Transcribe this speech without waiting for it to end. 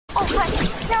Oh, fuck.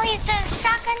 No, he's a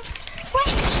shotgun. Wait.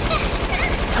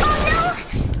 Oh, no.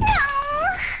 No.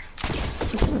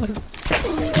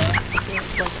 It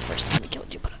was like the first time he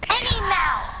killed you, but okay. Any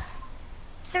mouse.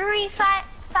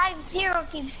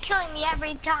 3550 keeps killing me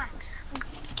every time.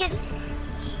 Get.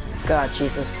 God,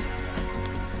 Jesus.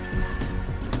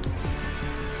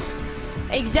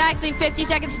 Exactly 50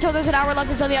 seconds until there's an hour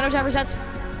left until the auto timer resets.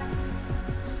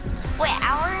 Wait,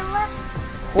 hour left?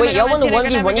 Wait, y'all want to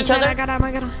 1v1 each other?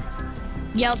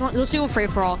 Yeah, let's do a free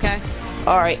for all, okay?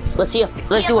 All right, let's do a FIFA.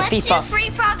 Let's do free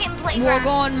frog and play. We're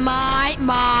going my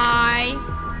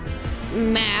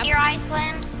map. Your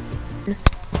Iceland.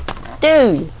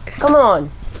 Dude, come on.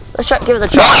 Let's try give it a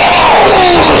try.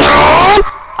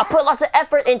 I put lots of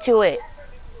effort into it.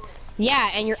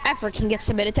 Yeah, and your effort can get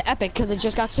submitted to Epic because it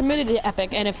just got submitted to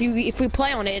Epic, and if we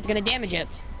play on it, it's gonna damage it.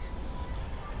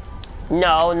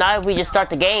 No, not if we just start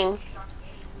the game.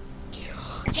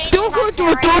 Don't go to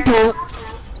a double.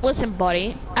 Listen,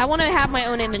 buddy, I want to have my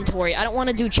own inventory. I don't want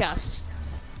to do chests.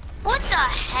 What the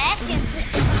heck is it?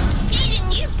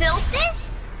 Jaden, you built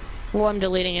this? Well, I'm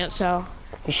deleting it, so.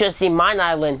 You should have seen mine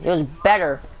island. It was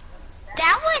better.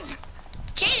 That was,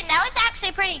 Jaden, that was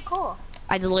actually pretty cool.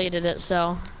 I deleted it,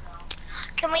 so.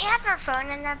 Can we have our phone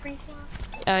and everything?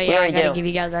 Yeah, I gotta give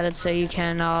you guys that so you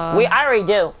can, I already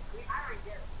do.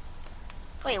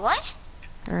 Wait, what?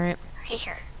 Alright.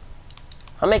 Here.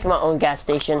 I'm making my own gas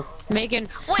station. Making.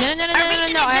 Wait, no.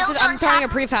 I'm throwing a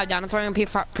prefab down. I'm throwing a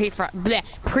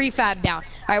prefab down.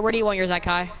 Alright, where do you want yours at,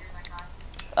 Kai?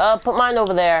 Put mine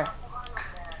over there.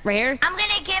 Right here? I'm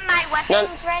gonna get my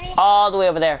weapons ready. All the way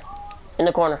over there. In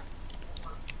the corner.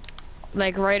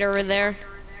 Like right over there?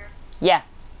 Yeah.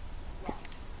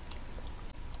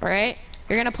 Alright?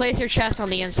 You're gonna place your chest on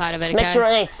the inside of it, okay? Make sure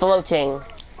it ain't floating.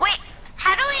 Wait,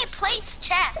 how do we place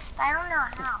chests? I don't know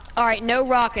how. Alright, no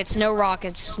rockets, no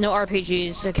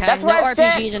RPGs, okay? That's no what I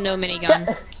RPGs said. and no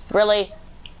minigun. Really?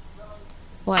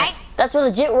 What? That's what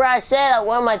legit where I said I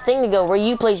want my thing to go, where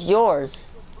you placed yours.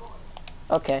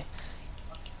 Okay.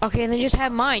 Okay, then just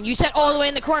have mine. You said all the way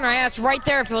in the corner. I asked right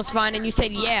there if it was fine, and you said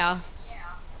yeah.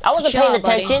 I wasn't Chill paying out,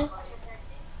 buddy. attention.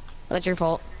 That's your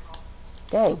fault.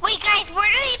 Dang. Wait, guys, where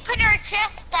do we put our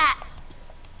chests at?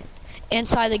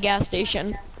 Inside the gas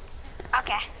station.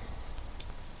 Okay.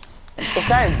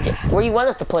 Inside, where you want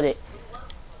us to put it?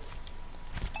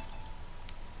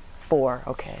 4,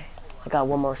 okay. I got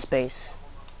one more space.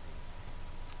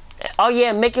 Oh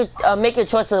yeah, make your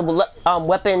choice of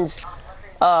weapons.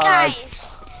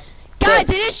 Guys, it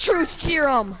is truth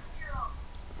serum.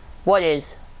 What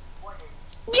is?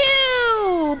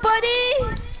 You, buddy.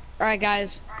 All right,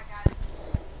 guys.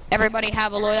 Everybody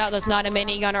have a loadout that's not a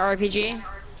minigun or RPG.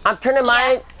 I'm turning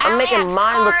mine. I'm making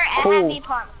mine look cool.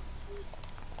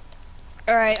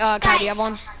 All right, Kai, do you have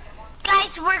one?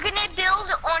 Guys, we're gonna build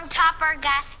on top our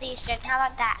gas station. How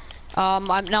about that? I'm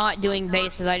not doing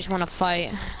bases. I just want to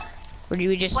fight. Or do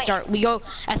we just start? We go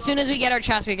as soon as we get our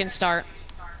chest. We can start.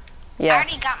 Yeah. I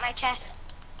already got my chest.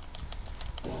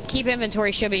 Keep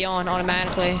inventory should be on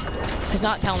automatically. Does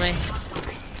not tell me.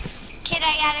 Kid,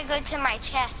 I gotta go to my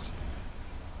chest.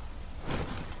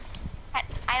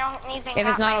 I don't even. If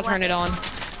it's not, I'll turn it on.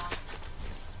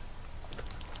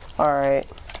 All right.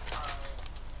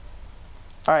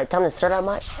 All right, time to start out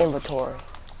my inventory.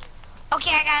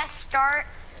 Okay, I gotta start.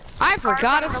 I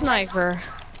forgot a sniper.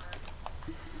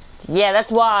 Yeah,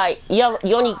 that's why you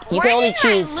can only choose.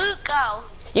 Where did my loot go?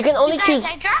 You can only choose.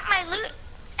 I dropped my loot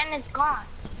and it's gone.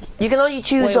 You can only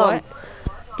choose. Wait, what?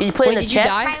 Did you put it in the chest? Did you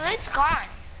die? My loot's gone.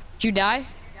 Did you die?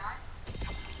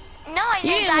 No, I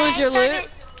didn't. You didn't lose your loot.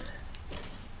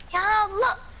 Yeah,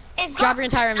 look. It's Drop gone. your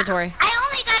entire inventory. I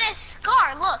only got a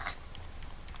scar. Look.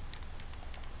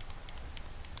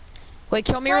 Wait,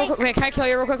 kill me real quick. Wait, can I kill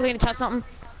you real quickly and test something?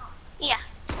 Yeah.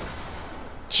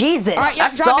 Jesus. All right, yeah,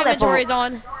 I drop saw that inventory's from...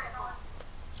 on.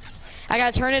 I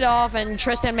gotta turn it off, and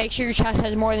Tristan, make sure your chest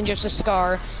has more than just a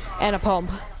scar and a pump.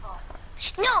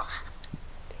 No.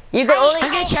 You can only.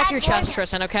 I'm gonna check your chest,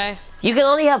 Tristan. Okay. You can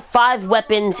only have 5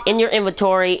 weapons in your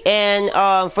inventory, and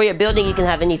for your building, you can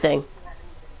have anything.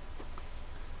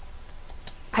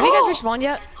 Have you guys respawned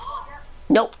yet?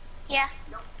 Nope. Yeah.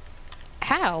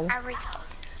 How? I respawn.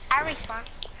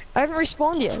 I haven't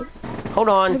respawned yet. Hold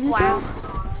on. Wow.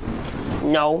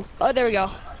 No. Oh, there we go.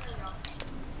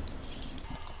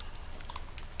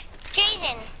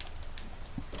 Jaden,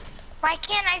 why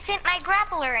can't I fit my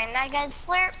grappler in? I got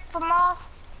slurp from all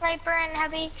sniper and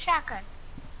heavy shotgun.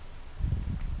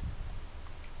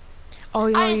 Oh,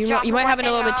 you might have a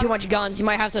little bit too much guns. You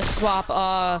might have to swap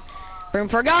room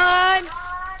for gun.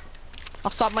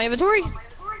 I'll stop my inventory.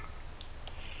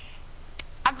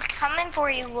 I'm coming for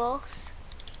you, Wolf.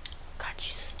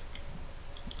 Gotcha.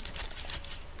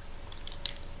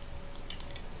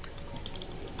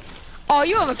 Oh,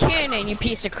 you have a cannon, you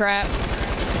piece of crap.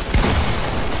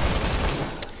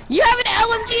 You have an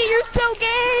LMG, you're so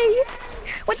gay!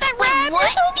 With that rap, what?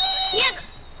 you're so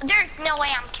gay! There's no way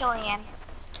I'm killing him.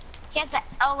 He has an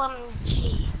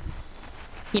LMG.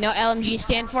 You know what LMG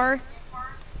stand for?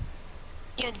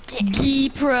 You dick. Gay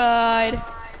pride.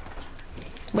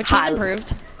 Which has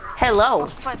improved. Hello. Oh,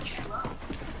 fudge.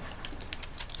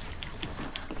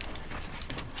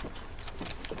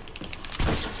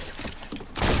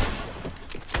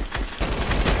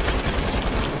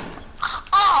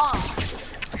 Oh!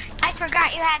 I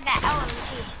forgot you had that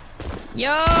LMG.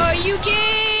 Yo, you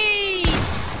gay!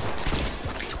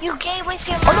 You gay with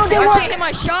your Oh, no, they I were- can't hit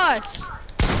my shots.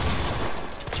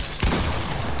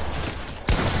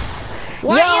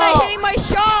 Why Yo! ain't I hitting my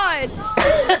shots?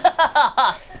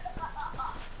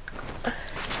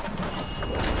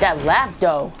 That lap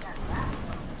though.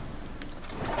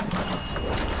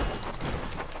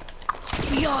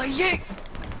 Yo, yeah.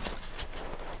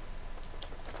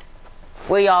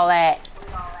 Where y'all at?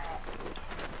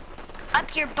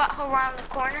 Up your butthole around the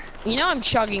corner. You know I'm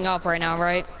chugging up right now,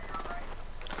 right?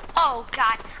 Oh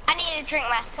god, I need to drink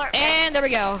my slurp. And there we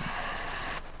go.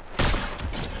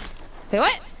 Wait,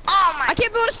 what? Oh my. I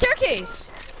can't build a staircase.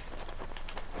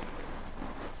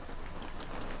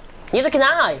 Neither can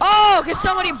I. Oh, because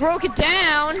somebody broke it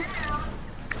down.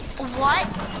 What?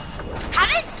 How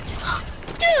did?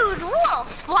 Dude,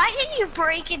 Wolf, why did you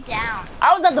break it down?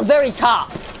 I was at the very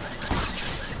top.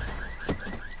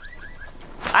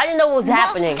 I didn't know what was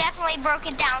happening. Wolf definitely broke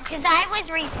it down because I was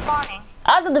respawning.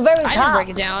 I was at the very I top. didn't break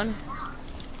it down.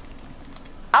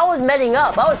 I was medding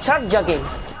up. I was truck jugging.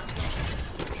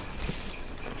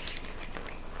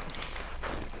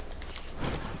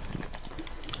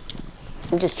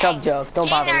 I'm just chug jug. Don't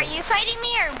bother Jaden, are me. you fighting me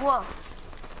or Wolf?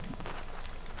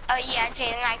 Oh yeah,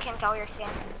 Jaden, I can tell you're saying.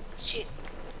 Shoot.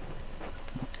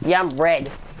 Yeah, I'm red.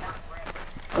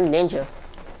 I'm ninja.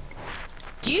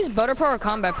 Do you use Butter Pro or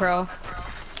Combat Pro?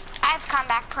 I have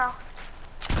Combat Pro.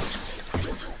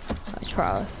 That's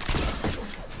probably.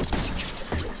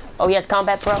 Oh, yes,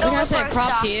 Combat Pro. I'm gonna say Pro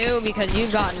props to you sucks. because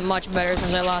you've gotten much better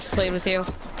since I last played with you.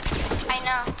 I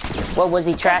know. What was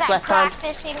he trash I'm last time?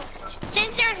 practicing.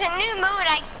 Since there's a new mode,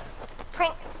 I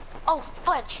print. Oh,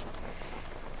 fudge.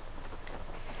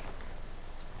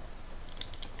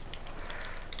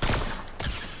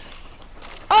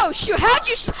 Oh shoot! How'd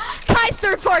you? Kai's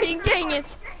third partying. Dang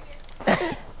it!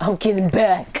 I'm getting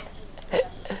back.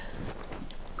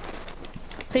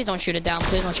 Please don't shoot it down.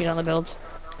 Please don't shoot down the builds.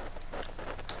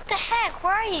 What the heck?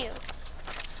 Where are you?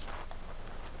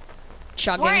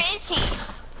 Shotgun. Where is he?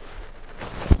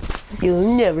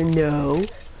 You'll never know.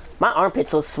 My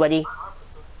armpit's so sweaty.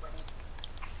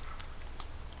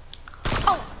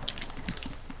 Oh,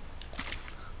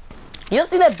 You don't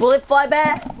see that bullet fly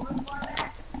back?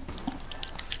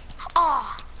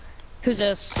 oh. Who's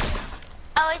this?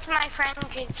 Oh, it's my friend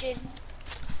Jid.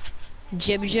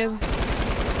 Jib Jib.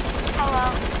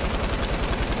 Hello.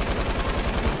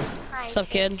 Hi, What's up,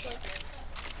 kid? Jid.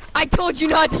 I told you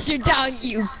not to shoot down,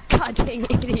 you goddamn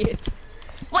idiot.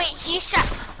 Wait, he shot.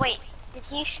 Wait, did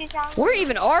he shoot down? Where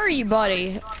even are you,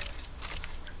 buddy?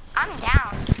 I'm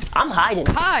down. I'm hiding.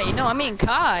 Kai. No, I mean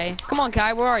Kai. Come on,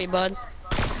 Kai. Where are you, bud?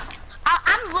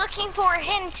 I'm looking for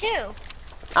him too.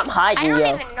 I'm I hiding, don't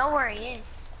yo. even know where he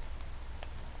is.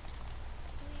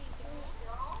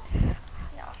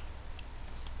 No.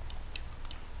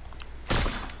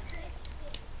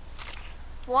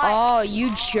 What? Oh,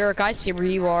 you jerk. I see where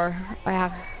you are. I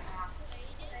have.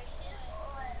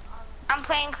 I'm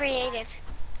playing creative.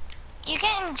 You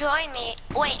can join me.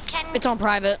 Wait, can? It's on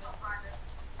private.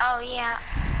 Oh yeah.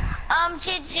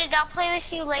 Jid, I'll play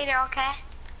with you later, okay?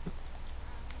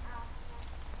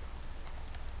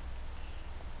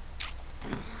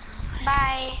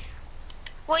 Bye.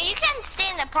 Well, you can stay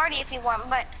in the party if you want,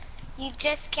 but you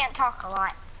just can't talk a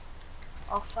lot.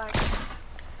 Oh, fuck.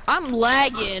 I'm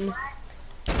lagging.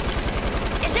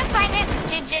 Is it fine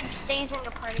if Jid stays in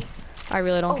the party? I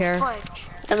really don't care. Fudge.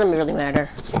 Doesn't really matter.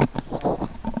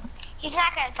 He's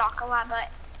not gonna talk a lot, but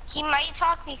he might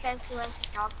talk because he wants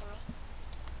to talk to me.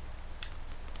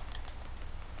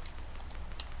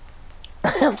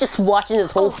 I'm just watching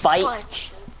this whole fight.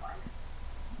 Fudge.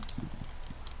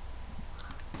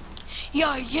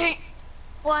 Yo, yeah.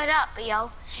 What up, yo?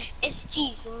 It's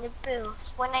G's in the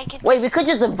P.L.U.S. When I get Wait, this... we could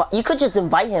just you could just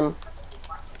invite him.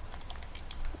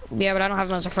 Yeah, but I don't have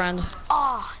him as a friend.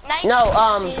 Oh, nice.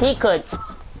 No, dude. he could.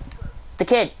 The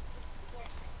kid.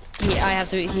 I have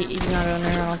to. He's not on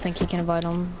there. I don't think he can invite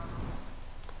him.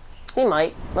 He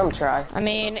might. Let him try. I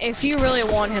mean, if you really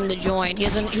want him to join,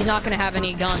 he's not gonna have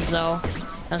any guns though,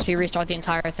 unless we restart the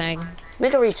entire thing.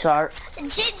 Make a restart. I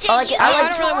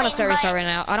don't really want to start restart right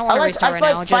now. I don't want to restart right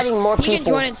now. Just more he can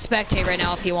people. join and spectate right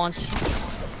now if he wants.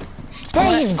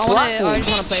 I just want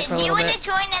to play for a little bit. You want to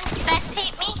join and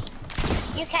spectate me?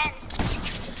 You can.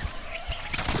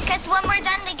 Because when we're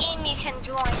done the game, you can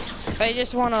join. I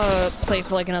just want to play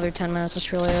for like another 10 minutes.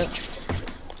 That's really it.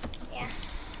 Yeah.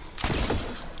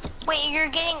 Wait, you're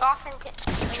getting off into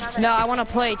another. No, I want to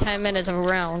play 10 minutes of a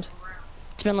round.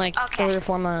 It's been like 3 or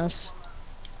 4 minutes.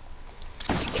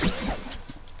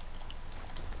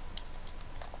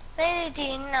 Let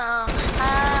it know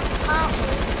I'm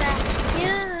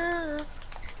you.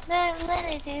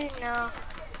 Let it know.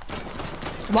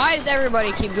 Why does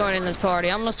everybody keep joining this party?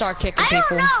 I'm gonna start kicking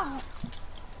people. I don't know.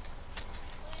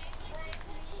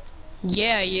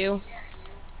 Yeah, you.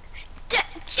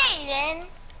 Jaden.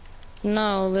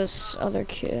 No, this other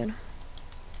kid.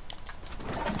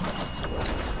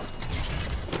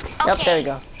 Okay. Yep, there you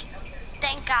go.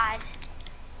 Thank God.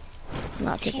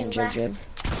 Not kicking Jib Jib.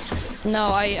 No,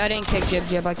 I didn't kick Jib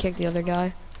Jib. I kicked the other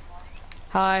guy.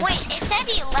 Hi. Wait, it said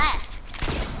he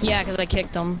left. Yeah, because I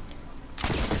kicked him.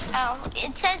 Oh,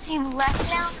 it says you left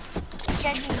now? It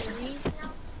said you leave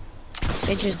now?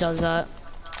 It just does that.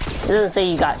 It doesn't say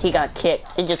he got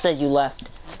kicked. It just says you left.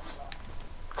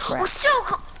 Crap. Oh, so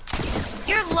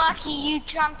you're lucky you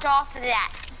jumped off of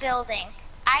that building.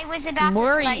 I was about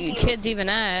Where to snipe are you kids even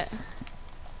at?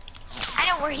 I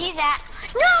know where he's at.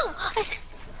 No!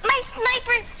 My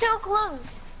sniper's so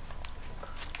close.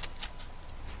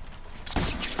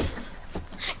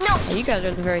 No. Oh, you guys are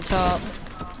at the very top.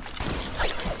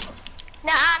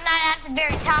 No, I'm not at the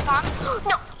very top.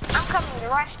 No, I'm coming to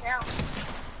rush now.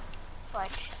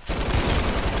 Fudge.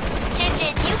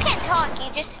 Jin, you can talk.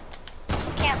 You just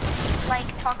can't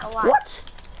like talk a lot. What?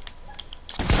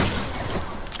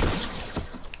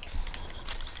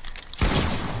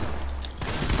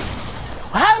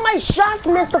 How did my shots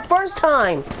miss the first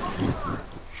time?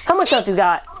 How much health you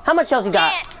got? How much health you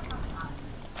got?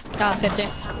 50.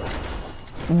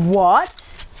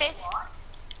 What?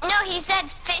 No, he said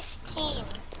 15.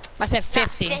 I said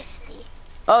 50. Not 50.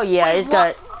 Oh yeah, Wait, it's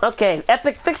got okay.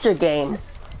 Epic fixer game.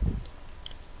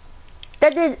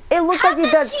 That did. It looks like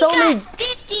you got so many.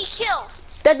 50 kills.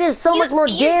 That did so much more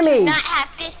You damage. do not have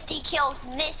 50 kills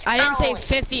this I didn't say early.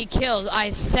 50 kills. I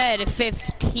said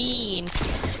 15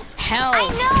 health. I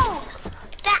know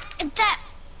that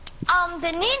the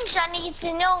ninja needs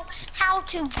to know how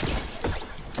to.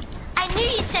 I knew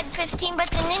you said 15, but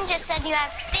the ninja said you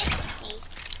have 50.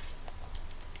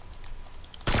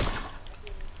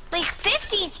 Like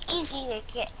 50 is easy to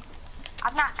get.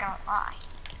 I'm not gonna lie.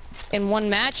 In one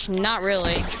match? Not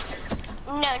really.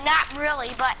 No, not really,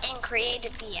 but in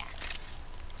creative, yeah.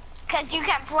 Cause you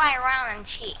can fly around and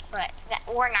cheat, but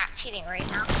we're not cheating right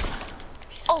now.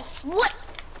 Oh, what?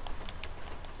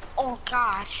 Oh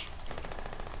God.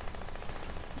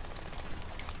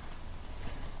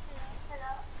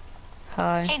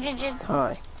 Hi. Hey,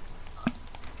 Hi.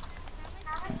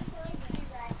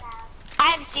 I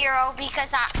have 0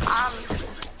 because I'm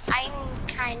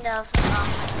kind of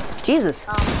Jesus.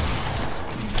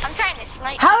 I'm trying to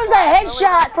snipe. How does a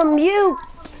headshot from you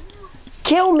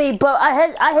kill me, but I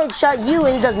headshot you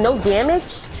and it does no damage?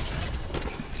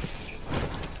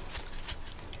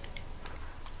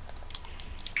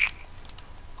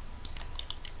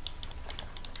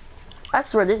 I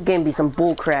swear this game be some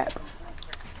bull crap.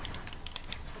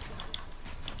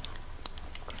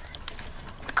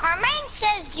 Carmine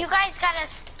says you guys got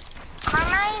us.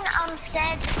 Carmine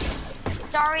said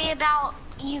sorry about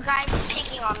you guys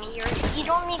picking on me. You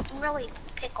don't need to really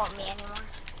pick on me anymore.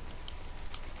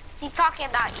 He's talking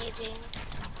about you, Jane,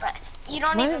 but you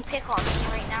don't even pick on me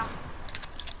right now.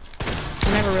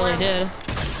 I never really did.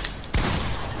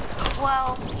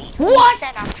 Well, you What?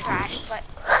 said I'm trash, but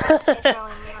it's really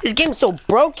not. This game's so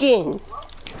broken.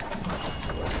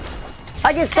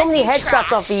 I get so many headshots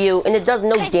trash. off of you and it does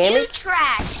no Cause you damage.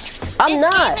 trash. I'm this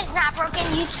not. This game is not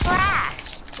broken. You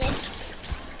trash, kid.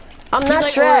 I'm He's not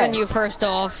like trash. older than you first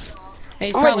off. And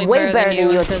he's I'm probably like way better than you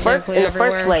in the physically first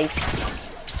everywhere. place.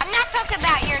 I'm not talking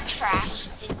about your trash.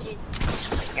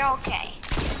 You're okay.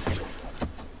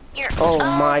 You're. Oh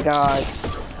my god.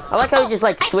 I like how he just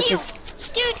like I switches.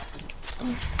 do. Dude,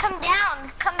 come down.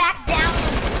 Come back down,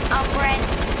 red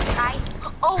guy.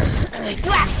 Oh,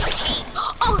 you actually came.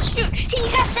 Oh shoot, he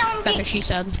got someone That's beat. what she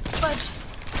said. Fudge.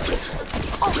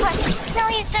 Oh fudge. No,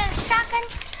 he said a shotgun.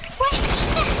 Wait.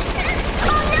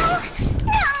 Oh no.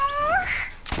 No.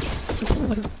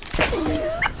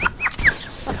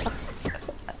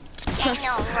 I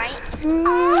know, right?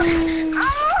 Oh.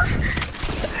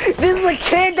 This is the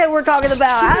kid that we're talking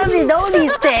about. How does he know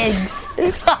these things?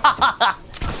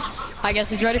 I guess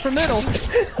he's ready for middle.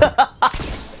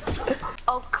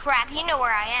 Oh crap, you know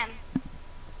where I am.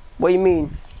 What do you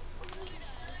mean?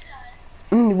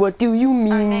 What do you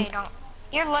mean? Oh, no, you don't.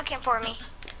 You're looking for me.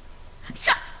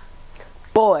 So,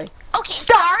 Boy. okay,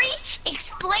 sorry.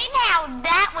 Explain how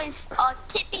that was a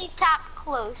tippy-top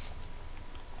close.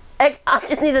 I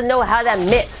just need to know how that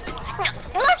missed.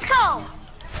 No, let's go.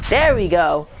 There we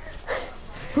go.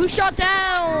 Who shot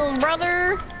down,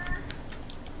 brother?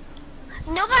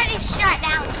 Nobody shot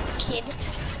down, kid.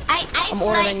 I'm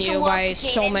older than you by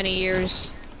so many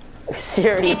years.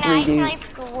 Seriously, and I dude.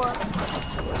 sniped the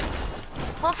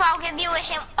wolf. Wolf, I'll give you a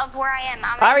hint of where I am.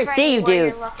 I'm I already see you,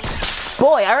 dude.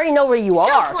 Boy, I already know where you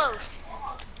are. So close.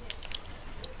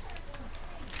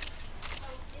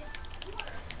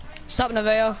 Sup,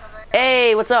 Neveo?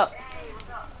 Hey, what's up?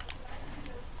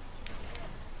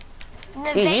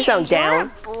 Nevaeh, you sound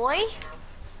down. you're a boy?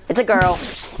 It's a girl.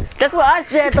 That's what I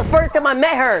said the first time I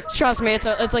met her. Trust me, it's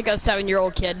like a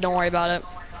 7-year-old kid. Don't worry about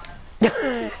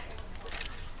it.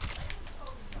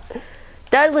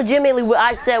 That's legitimately what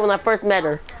I said when I first met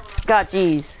her. God,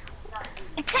 jeez.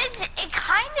 Because it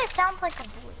kind of sounds like a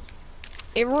boy.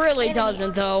 It really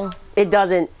doesn't, though. It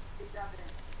doesn't.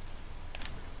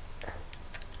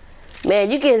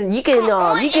 Man, you can Peek your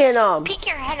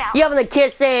head out. you having a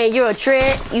kid saying you're a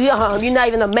trend, you're not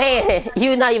even a man,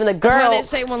 you're not even a girl.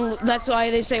 That's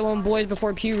why they say when boys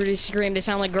before puberty scream, they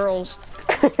sound like girls.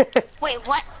 Wait,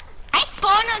 what? I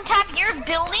spawned on top of your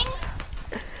building?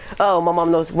 Oh, my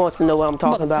mom wants to know what I'm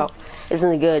talking about.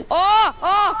 Isn't it good? Oh!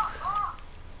 Oh!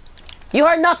 You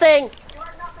heard nothing!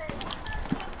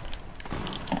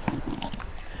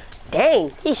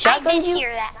 Dang, he shotgunned you? I did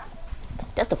hear that.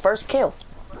 That's the first kill.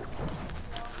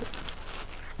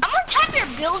 I'm on top of your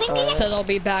building again? So they'll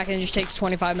be back and it just takes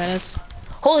 25 minutes.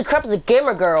 Holy crap, it's a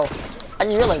gamer girl. I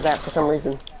just realized that for some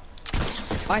reason.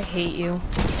 I hate you.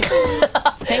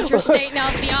 Thanks for stating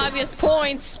out the obvious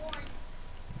points.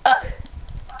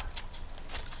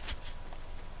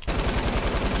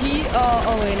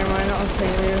 Oh wait, never mind. I'll tell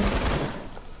you later.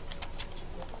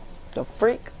 The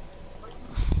freak.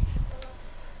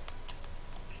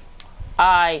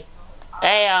 I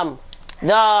am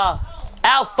the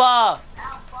alpha.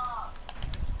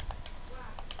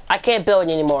 I can't build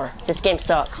anymore. This game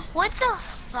sucks. What the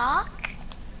fuck?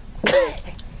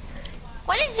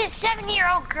 What is this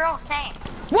 7-year-old girl saying?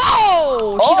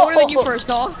 Whoa! She's older than you, first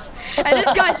off. And this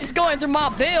guy's just going through my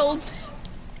builds.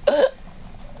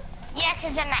 Yeah,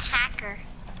 because I'm a hacker.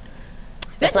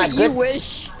 That's what you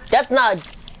wish. That's not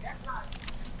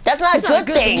a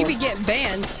good thing. You be getting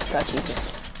banned. God, Jesus.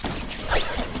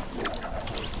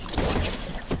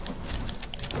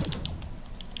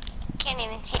 Can't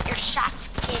even hit your shots,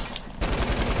 kid.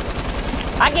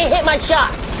 I can hit my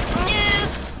shots.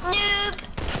 Noob, noob.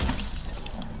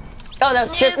 Oh, that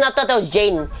was Tristan. I thought that was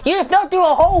Jaden. You just fell through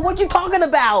a hole. What you talking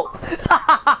about?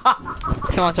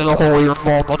 Not through the hole, your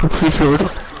mom. Not appreciated.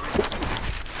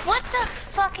 What the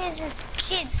fuck is this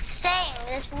kid saying?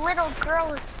 This little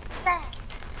girl is saying.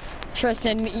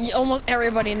 Tristan, almost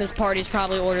everybody in this party is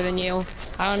probably older than you.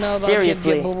 I don't know about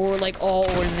Seriously. Jib, but we're like all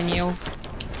older than you.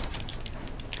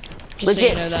 Just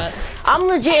Legit. so you know that. I'm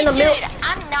legit in the middle.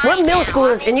 We're middle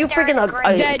schoolers, and you freaking a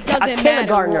That doesn't matter.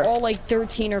 kindergartner. We're all like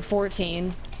 13 or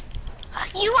 14.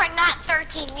 You are not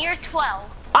 13. You're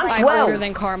 12. I'm 12. older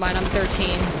than Carmine. I'm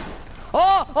 13.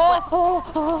 Oh, oh, oh,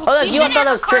 oh. Oh, You you I should thought have that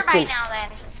a was car by Tristan. now then.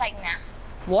 It's like now.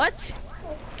 What?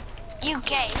 You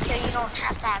gay, so you don't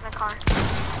have to have a car.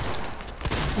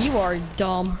 You are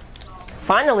dumb.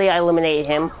 Finally, I eliminated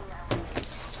him.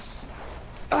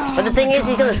 Oh, But the thing is,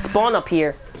 he's gonna spawn up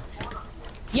here.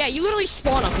 Yeah, you literally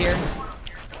spawn up here.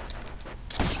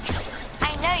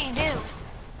 I know you do.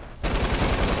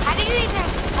 How do you even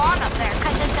spawn up there?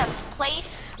 Because it's a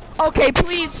place. Okay,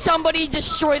 please, somebody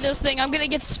destroy this thing. I'm gonna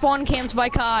get spawn camped by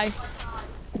Kai.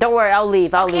 Don't worry, I'll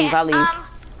leave. I'll leave. I'll leave.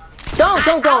 Don't.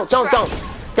 Don't.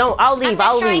 I'll leave.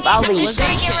 I'll leave. I'm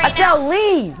destroying it I right said now. I'll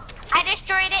leave. I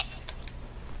destroyed it.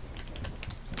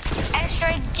 I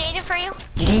destroyed Jada for you.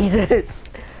 Jesus.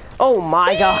 Oh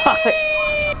my God.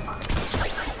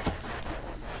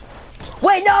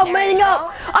 Wait, no, I'm manning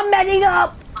up. I'm manning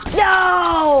up.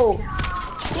 No.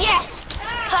 Yes.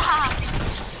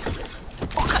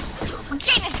 Okay.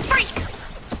 Jada, freak.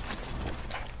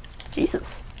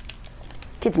 Jesus.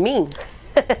 Kid's mean.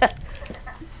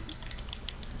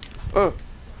 Oh,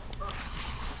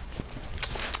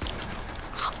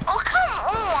 come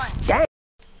on. Dang.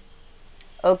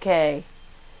 Okay.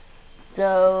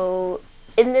 So,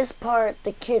 in this part,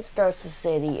 the kid starts to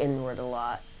say the N-word a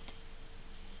lot.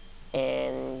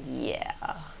 And, yeah.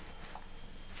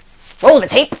 Roll the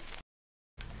tape!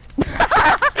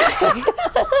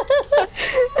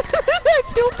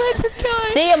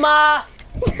 See ya, Ma.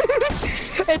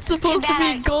 It's supposed to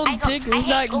be gold diggers,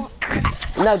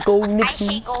 not gold I Nikki.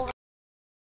 hate gold.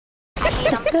 I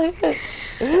hate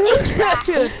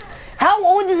them. How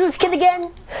old is this kid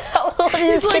again? How old is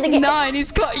He's this like kid again? 9.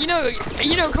 He's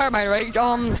you know Carmine, right?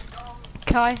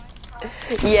 Kai.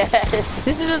 Yes.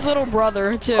 This is his little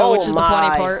brother too, Oh which is the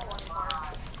funny part.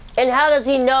 And how does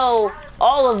he know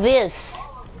all of this?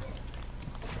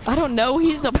 I don't know.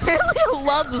 He's apparently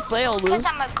allowed to say all Because this.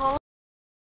 I'm a gold.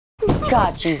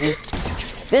 God, Jesus.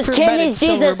 This For kid men needs it's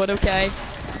silver, Jesus. but okay.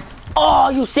 Oh,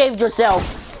 you saved yourself.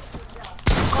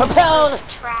 Gold Propel. is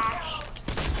trash.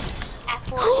 At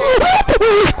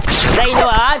Fortnite. Now you know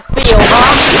how I feel,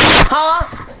 huh?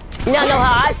 Huh? You now know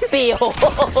how I feel.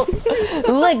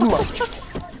 Ligma.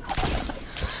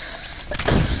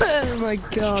 Oh my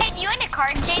god. Hey, you in a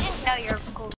card, Jaden? No, you're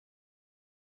gold.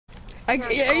 Are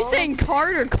you saying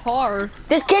card or car?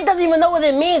 This kid doesn't even know what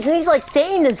it means, and he's like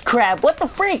saying this crap. What the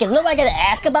freak? Is nobody gonna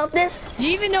ask about this? Do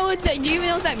you even know what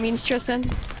that means, Tristan?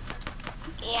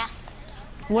 Yeah.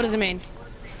 What does it mean?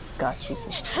 God,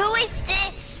 Jesus. Who is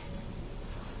this?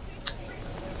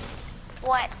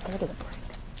 What? Can I get a break?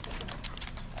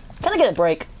 Can I get a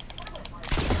break?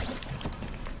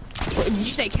 What, did you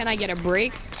say, can I get a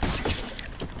break?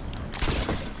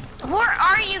 Where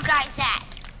are you guys at?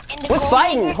 In the We're gold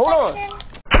fighting. digger Hold on. section?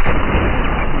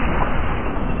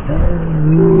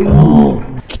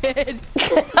 Kid.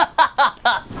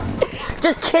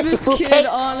 Just kiss This your kid, fruitcake.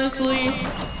 honestly.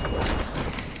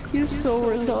 He's so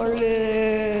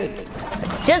retarded.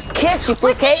 Just kiss your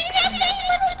What did fruitcake. you just say,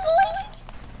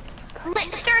 little boy?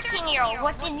 13-year-old,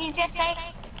 what did you just say?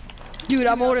 Dude,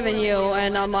 I'm older than you,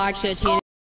 and I'm actually a teenager.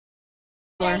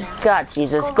 God,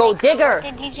 Jesus. Gold digger. What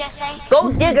did you just say?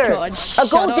 Gold digger. God, A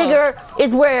shut gold up. digger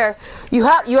is where you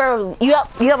have a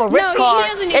rich No, he car,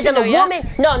 doesn't need and to then the know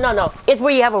woman. No. It's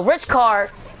where you have a rich car.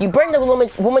 You bring the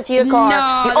woman to your car.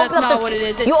 No, you that's open up not the, what it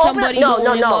is. It's you open somebody up, who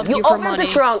only loves You you for open up the money.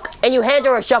 trunk and you hand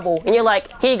her a shovel, and you're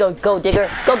like, "Here you go, gold digger.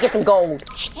 Go get some gold."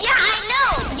 Yeah, I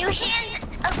know. You hand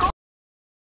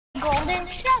a golden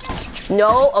shovel.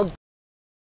 No,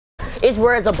 it's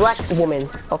where it's a black woman.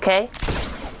 Okay.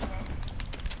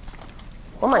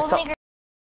 Oh my Gold god. digger.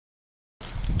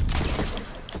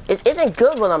 It isn't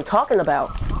good what I'm talking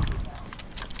about.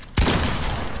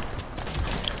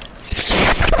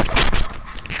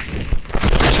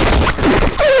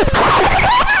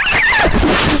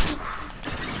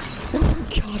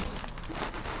 God.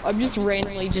 I'm just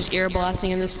randomly just air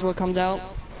blasting, and this is what comes out.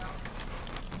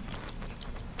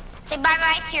 Say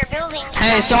bye-bye to your building.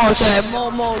 Hey, someone said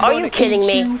Momo. Are you kidding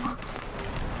me?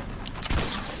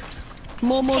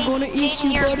 Momo gonna eat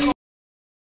you, buddy.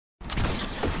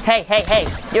 Hey,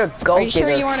 you're a gold Are you digger.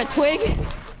 sure you aren't a twig?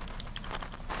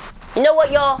 You know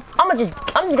what, y'all? I'm just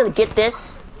gonna get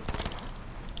this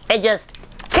and just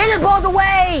cannonballs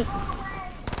away.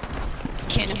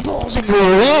 Cannonballs.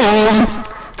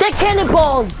 Take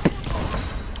cannonballs.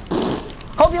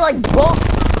 Hope you like ball.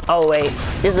 Oh wait,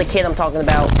 this is the kid I'm talking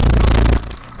about.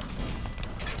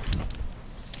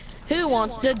 Who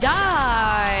wants to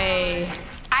die?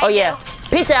 Oh yeah,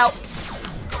 peace out.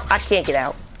 I can't get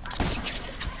out.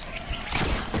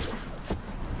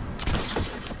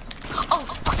 Oh,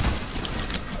 fuck.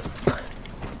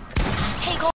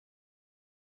 Hey, go.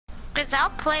 Because I'll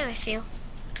play with you.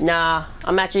 Nah,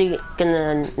 I'm actually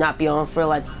gonna not be on for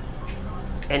like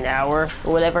an hour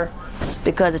or whatever,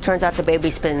 because it turns out the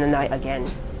baby's spending the night again.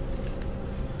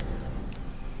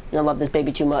 And I love this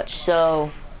baby too much, so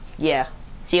yeah.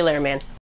 See you later, man.